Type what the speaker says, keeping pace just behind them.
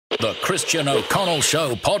The Christian O'Connell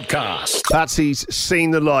Show podcast. Patsy's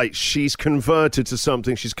seen the light. She's converted to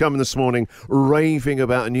something. She's coming this morning raving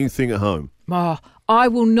about a new thing at home. Oh, I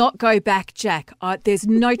will not go back, Jack. There's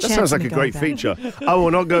no chance. That sounds like a great feature. I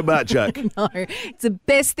will not go back, Jack. No, it's the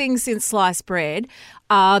best thing since sliced bread.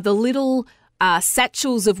 The little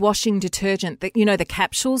satchels of washing detergent, the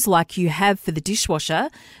capsules like you have for the dishwasher,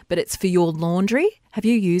 but it's for your laundry. Have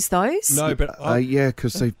you used those? No, but yeah,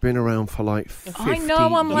 because they've been around for like 50 I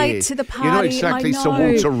know I'm late years. to the party. You're not exactly I know.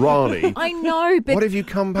 Walter Raleigh. I know, but What have you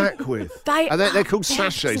come back with? They're called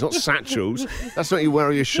sachets, not satchels. That's not you wear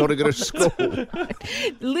your shot to go to school.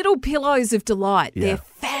 little pillows of delight. Yeah. They're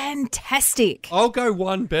fantastic. I'll go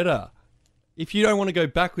one better. If you don't want to go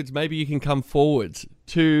backwards, maybe you can come forwards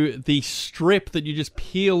to the strip that you just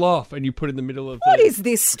peel off and you put in the middle of What is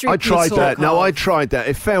this strip? I tried you that. talk No, of? I tried that.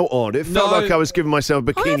 It felt odd. It felt No. like I was giving myself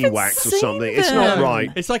bikini haven't wax or seen something. It's not them. right.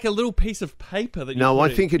 It's like a little piece of paper that you No, put I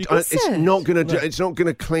in. think You can- it's not going to. It's not going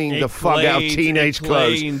to clean It the fuck out of cleans, teenage it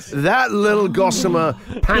clothes. cleans. That little gossamer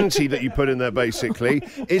panty that you put in there basically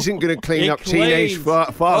isn't going to clean It up teenage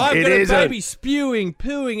cleans. fuck. I've It got a isn't. baby spewing,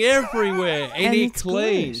 pooing everywhere, and it it's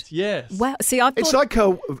cleans. good. Yes. Wow. See, I thought It's like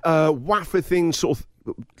a wafer thin sort of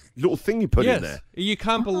little thing you put Yes. in there. You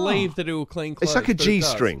can't believe that it will clean clothes. It's like a but it does.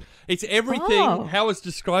 G-string. It's everything. Oh. How it's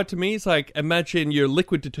described to me is like, imagine your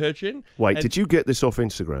liquid detergent. Wait, and- did you get this off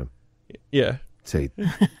Instagram? Yeah. See,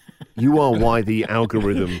 you are why the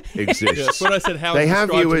algorithm exists. That's what I said. How They it's have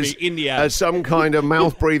described you to as, me in the ad. as some kind of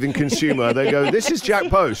mouth-breathing consumer. They go, this is Jack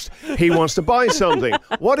Post. He wants to buy something.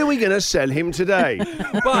 What are we going to sell him today?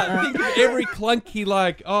 But think of every clunky,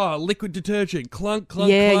 liquid detergent, clunk,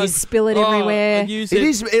 clunk, Yeah, clunk. you spill it everywhere. Use It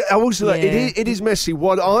is. I also like, Yeah. it is messy.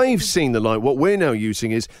 What I've seen, what we're now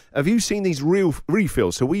using is. Have you seen these real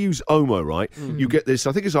refills? So we use Omo, right? You get this.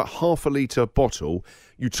 I think it's like half a litre bottle.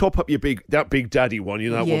 You top up your big daddy one.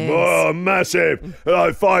 You know that Yes. one. Oh, massive,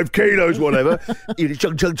 5 kilos, whatever. You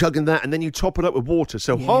chugging that, and then you top it up with water.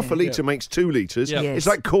 So half a litre makes 2 litres. Yeah. It's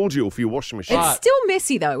like cordial for your washing machine. it's still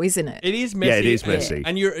messy though, isn't it? It is messy. Yeah, it is messy.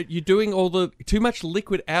 And you're doing all the too much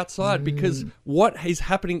liquid outside because what is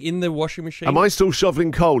happening in the washing machine? Am I still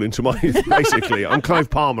shoveling coal into my? Basically, I'm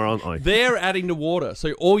Clive Palmer, aren't I? They're adding the water,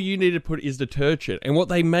 so all you need to put is detergent. And what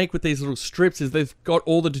they make with these little strips is they've got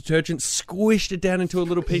all the detergent, squished it down into a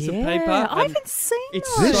little piece of paper. I and haven't seen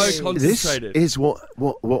it's those. so concentrated. This is what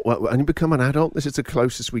when you become an adult, this is the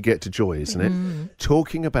closest we get to joy, isn't it?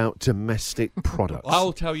 Talking about domestic products.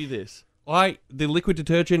 I'll tell you this. The liquid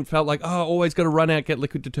detergent felt like, always got to run out, get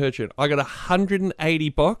liquid detergent. I got 180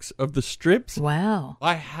 box of the strips. Wow.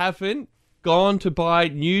 I haven't gone to buy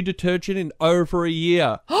new detergent in over a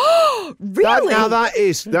year. Really? that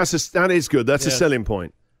is good. That's a Yes. selling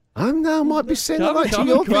point. I might be saying Come- that to come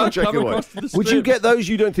your across- thing, come Jackie White. across to the Would you strips. get those?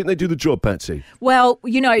 You don't think they do the job, Patsy? Well,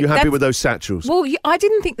 You're happy that's- with those satchels? Well, I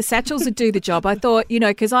didn't think the satchels would do the job. I thought,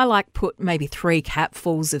 because I like put maybe 3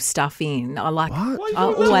 capfuls of stuff in. I like, What?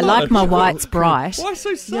 I like my whites bright. Why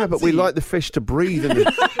so sudsy? Yeah, but we like the fish to breathe in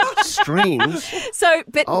the streams. So,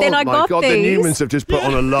 but Oh then I my got God, these. the Newmans have just put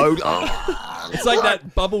on a load. Oh, It's like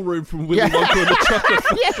that bubble room from Willy Wonka and the Chocolate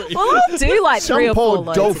Factory. Well, I'll do like 3 some or 4 poor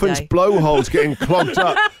loads dolphin's a day. blowhole's getting clogged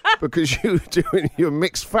up because you're doing your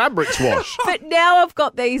mixed fabrics wash. But now I've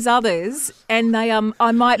got these others, and they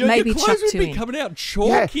I might maybe your chuck clothes would 2 be in. coming out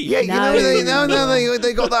Yeah, chalky. yeah,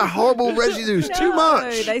 they got that horrible residue. It's too No,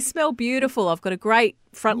 much. they smell beautiful. I've got a great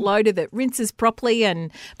front loader that rinses properly,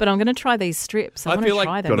 but I'm going to try these strips. I I want feel to like-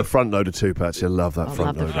 try them. Got a front loader too, Patsy. I love that front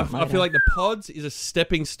love the loader. front I feel like the pods is a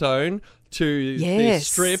stepping stone to these Yes.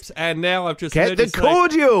 strips, and now I've just Get heard the you say,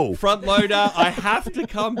 cordial. front loader. I have to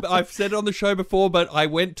come. I've said it on the show before, but I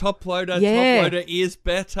went top loader. Yeah. Top loader is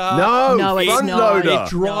better. No, it's front not. loader. It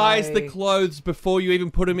dries No. the clothes before you even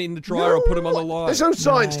put them in the dryer or put them on the line. There's no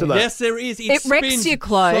science to that. Yes, there is. It wrecks spins your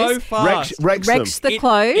clothes. so fast. Wrecks Wrecks them. the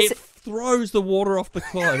clothes. It throws the water off the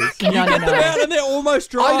clothes. No, you no, get them no. out and they're almost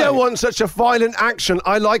dry. I don't want such a violent action.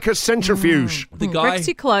 I like a centrifuge. the guy. Wrecks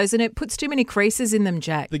your clothes, and it puts too many creases in them,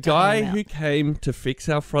 Jack. The Don't guy let 'em who out. came to fix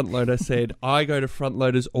our front loader said, I go to front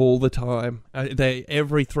loaders all the time.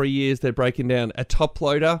 Every 3 years they're breaking down. A top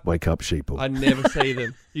loader, Wake up, sheeple. I never see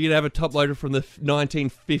them. You can have a top loader from the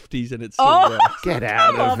 1950s and it's still Oh. works. Get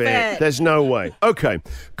out of Stop it. it. There's no way. Okay,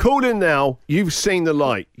 call in now. You've seen the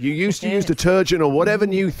light. You used to use detergent or whatever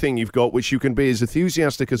new thing you've got, which you can be as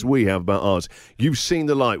enthusiastic as we have about ours. You've seen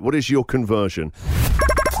the light. What is your conversion?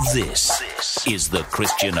 This is the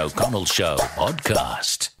Christian O'Connell Show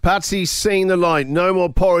podcast. Patsy's seen the light. No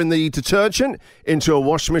more pouring the detergent into a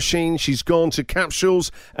washing machine. She's gone to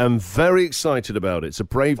capsules and very excited about it. It's a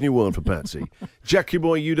brave new world for Patsy. Jackie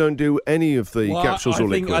boy, you don't do any of the capsules or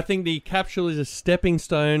liquid. I think the capsule is a stepping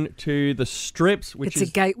stone to the strips, which It's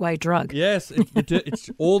a gateway drug. Yes, it's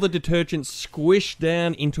all the detergent squished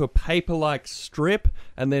down into a paper-like strip,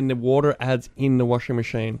 and then the water adds in the washing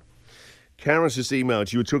machine. Karen's just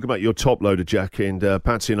emailed. You were talking about your top loader, Jackie, and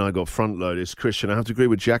Patsy and I got front loaders. Christian, I have to agree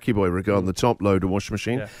with Jackie boy regarding the top loader washing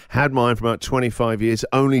machine. Yeah. Had mine for about 25 years.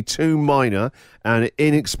 Only 2 minor and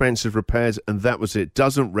inexpensive repairs, and that was it.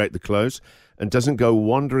 Doesn't wreck the clothes and doesn't go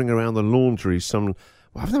wandering around the laundry. Well,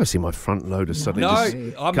 I've never seen my front loader suddenly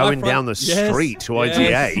just going down the street to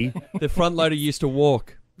IGA. The front loader used to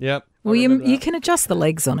walk. Yep. Well, you can adjust the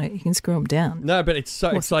legs on it. You can screw them down. No, but it's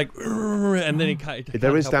like, and then it can't.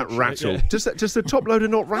 There is that rattle. Yeah. Does the top loader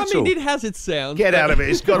not rattle? I mean, it has its sound. Get out of it.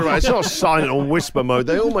 It's got to. It's not silent or whisper mode.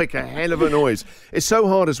 They all make a hell of a noise. It's so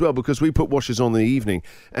hard as well because we put washers on in the evening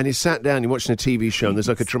and you sat down, you're watching a TV show and there's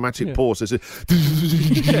like a dramatic pause. There's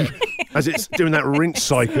as it's doing that rinse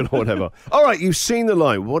cycle or whatever. All right, you've seen the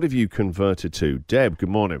light. What have you converted to? Deb, good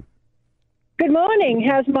morning. Good morning.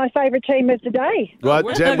 How's my favourite team of the day? Right,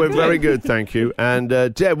 Deb, we're very good, thank you. And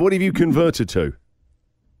Deb, what have you converted to?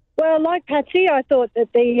 Well, like Patsy, I thought that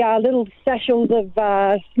the little sachels of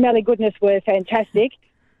smelly goodness were fantastic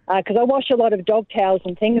because I wash a lot of dog towels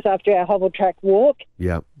and things after our hobble track walk.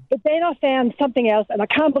 Yeah. But then I found something else, and I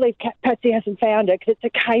can't believe Patsy hasn't found it because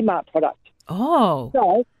it's a Kmart product. Oh.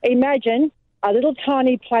 So imagine a little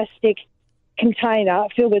tiny plastic container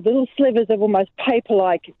filled with little slivers of almost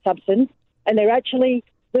paper-like substance, and they're actually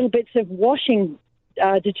little bits of washing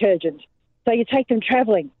detergent. So you take them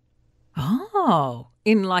travelling. Oh.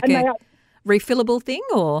 In like And a they are- refillable thing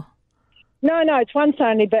or? No, it's once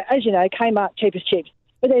only, but as you know, Kmart cheap as chips.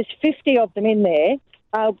 But there's 50 of them in there.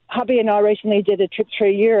 Hubby and I recently did a trip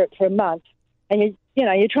through Europe for a month, and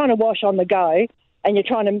you're trying to wash on the go, and you're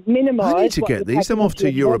trying to minimise. I need to what get you're these. I'm taking off to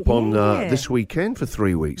into your Europe body. on this weekend for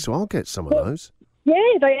 3 weeks, so I'll get some of those. Yeah,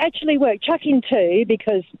 they actually work. Chuck in 2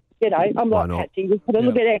 because, I'm Why like not? Patsy. We put a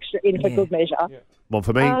little bit extra in for good measure. One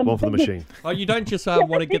for me, one for the machine. Oh, you don't just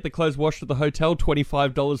want to get the clothes washed at the hotel,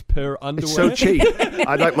 $25 per underwear. It's so cheap.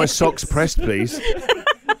 I'd like my socks pressed, please.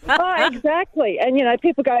 Oh, exactly. And,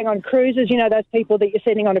 people going on cruises, those people that you're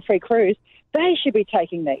sending on a free cruise, they should be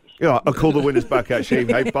taking these. Yeah, I'll call the winners back,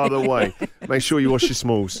 actually. Hey, by the way, make sure you wash your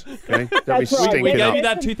smalls, okay? Don't be That's right. stinking We gave up. you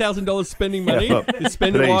that $2,000 spending money.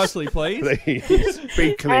 Spend it Please. wisely, please. Please,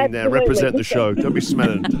 be clean there. Absolutely. Represent the show. Don't be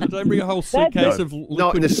smelling. Don't bring a whole suitcase of liquid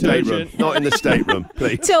Not in the detergent. stateroom. Not in the stateroom,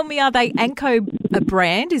 please. Tell me, are they Anko a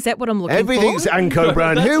brand? Is that what I'm looking Everything's for? Anko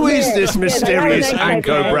brand. Who is this Yeah, mysterious they are an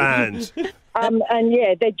Anko Anko brand? And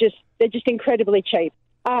yeah, they're just incredibly cheap.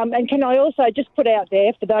 And can I also just put out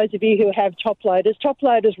there for those of you who have top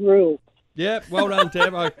loaders rule. Yeah, well done,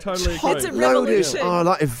 Deb. I totally agree. It's a Loaders revolution. are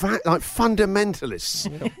like fundamentalists.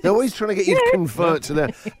 They're always trying to get you to convert to their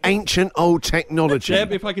ancient old technology.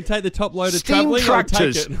 Deb, if I could take the top loader Steam travelling, I'd take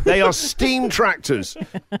tractors. it. They are steam tractors.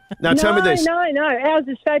 Now tell me this. No. Ours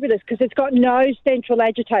is fabulous because it's got no central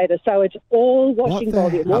agitator, so it's all washing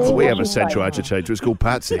volume. all We have a washing central volume. agitator. It's called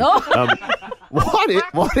Patsy. Oh.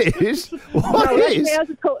 What is? No,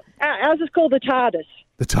 ours is called the TARDIS.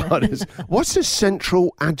 The TARDIS. What's a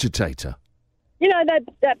central agitator?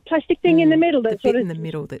 That plastic thing in the middle The that bit sort in of the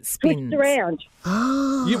middle that spins. twists around.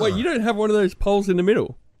 You don't have one of those poles in the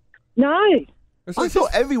middle? No. It's I like thought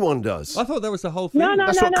everyone does. I thought that was the whole thing. No.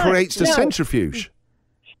 That's what creates the no. centrifuge.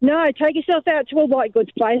 No, take yourself out to a white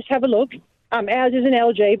goods place, have a look. Ours is an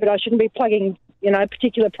LG, but I shouldn't be plugging,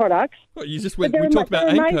 particular products. Well, you just But went. We they're talked about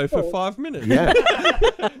they're Anko made for for. 5 minutes. Yeah.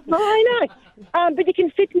 I know. But you can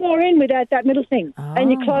fit more in without that middle thing.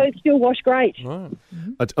 And your clothes still wash great. Right.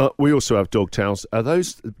 We also have dog towels. Are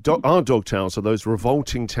those our dog towels? Are those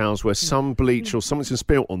revolting towels where some bleach or something's been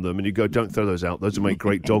spilt on them, and you go, "Don't throw those out. Those will make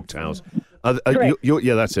great dog towels." Correct.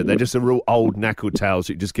 Yeah, that's it. They're just the real old knackered towels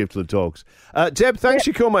that you just give to the dogs. Deb, thanks for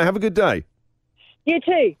your call, mate. Have a good day. You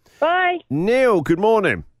too. Bye. Neil, good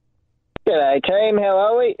morning. G'day, team. How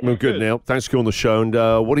are we? Well, good, Neil. Thanks for calling the show. And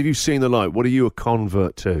what have you seen the light? What are you a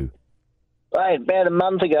convert to? Right, about a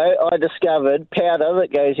month ago, I discovered powder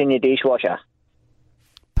that goes in your dishwasher.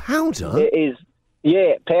 Powder? It is,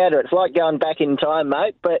 powder. It's like going back in time,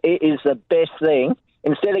 mate, but it is the best thing.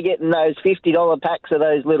 Instead of getting those $50 packs of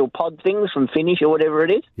those little pod things from Finish or whatever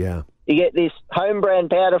it is, Yeah. you get this home brand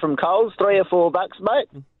powder from Coles, $3 or $4,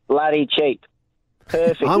 mate. Bloody cheap.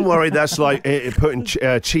 Perfect. I'm worried that's like putting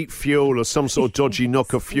cheap fuel or some sort of dodgy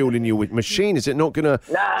knock of fuel in your machine. Is it not going to?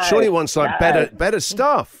 No, surely it wants like better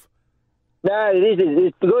stuff. No, it is.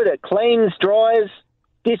 It's good. It cleans, dries,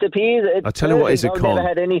 disappears. It's I tell you what is a perfect. con. I've never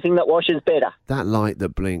had anything that washes better. That light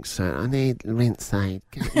that blinks. I need rinse aid.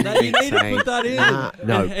 No, you need to put that in.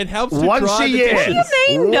 No. It helps to Once dry a the year. dishes. What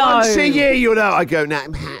do you mean, no? Once a year, you'll know. I go, now,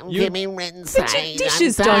 give me rinse But your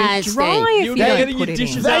dishes don't dry if You'll you be don't getting put your it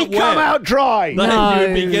dishes in. They out come wet. out dry. No.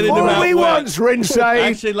 You'd be getting them All out we wet. want's rinse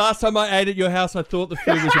aid. Actually, last time I ate at your house, I thought the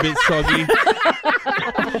food was a bit soggy.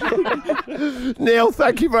 Neil,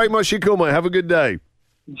 thank you very much for your call, mate. Have a good day.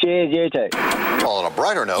 Cheers, you too. On a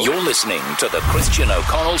brighter note, you're listening to the Christian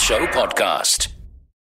O'Connell Show podcast.